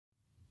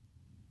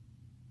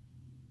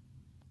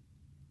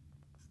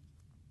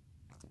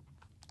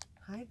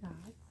Hi,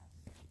 dog.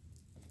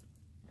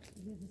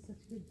 This is such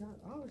a good dog.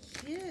 Oh,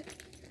 shit.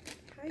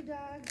 Hi,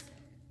 dogs.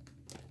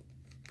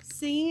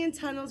 Singing in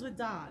tunnels with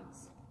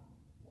dogs.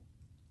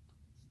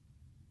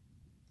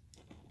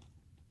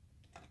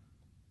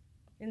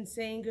 And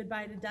saying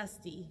goodbye to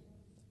Dusty,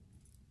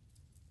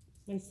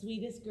 my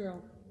sweetest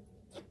girl.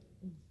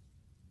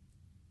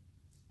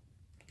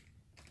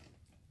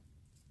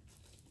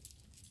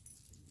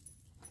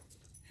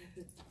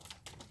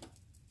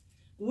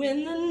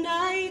 When the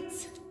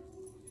night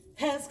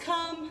has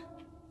come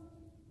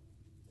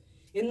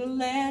and the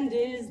land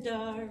is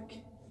dark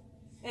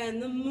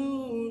and the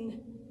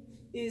moon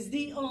is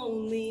the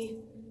only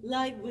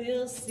light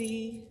we'll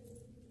see,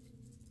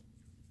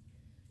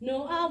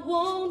 no, I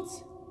won't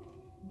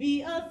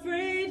be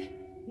afraid.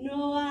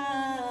 No,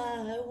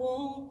 I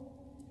won't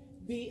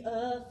be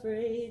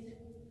afraid.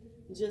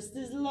 Just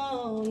as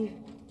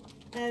long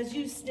as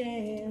you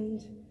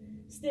stand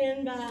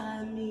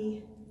by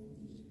me.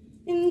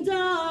 And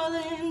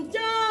darling,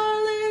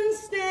 darling,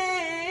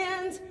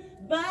 stand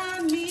by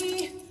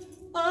me.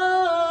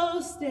 Oh,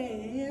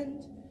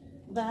 stand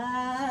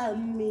by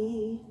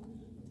me.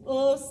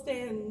 Oh,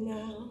 stand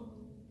now.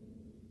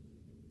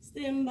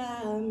 Stand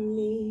by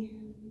me.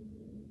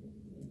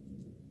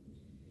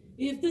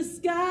 If the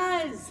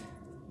skies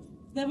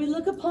that we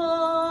look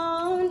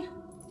upon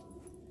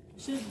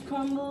should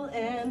crumble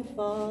and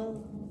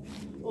fall,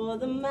 or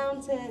the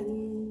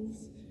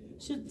mountains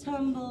should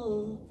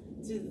tumble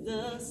to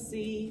the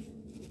sea,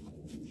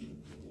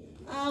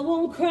 I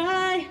won't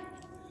cry,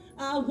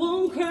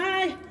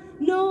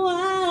 no,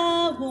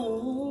 I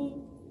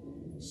won't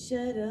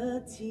shed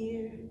a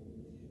tear,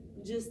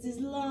 just as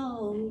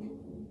long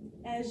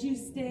as you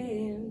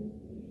stand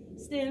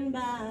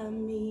by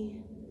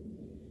me.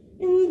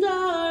 And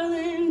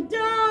darling,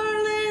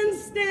 darling,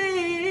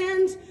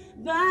 stand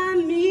by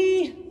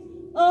me.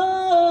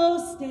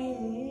 Oh,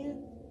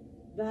 stand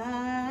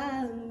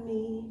by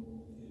me.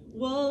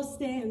 Whoa,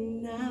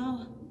 stand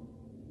now.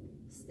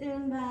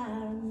 Stand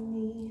by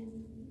me.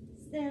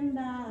 Stand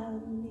by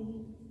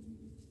me.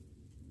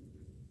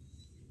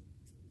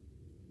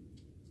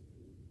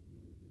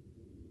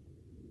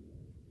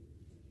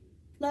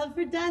 Love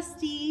for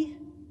Dusty.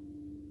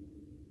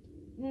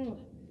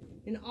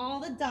 And all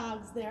the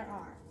dogs there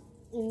are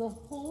in the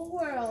whole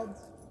world.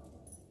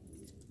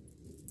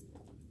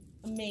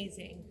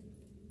 Amazing.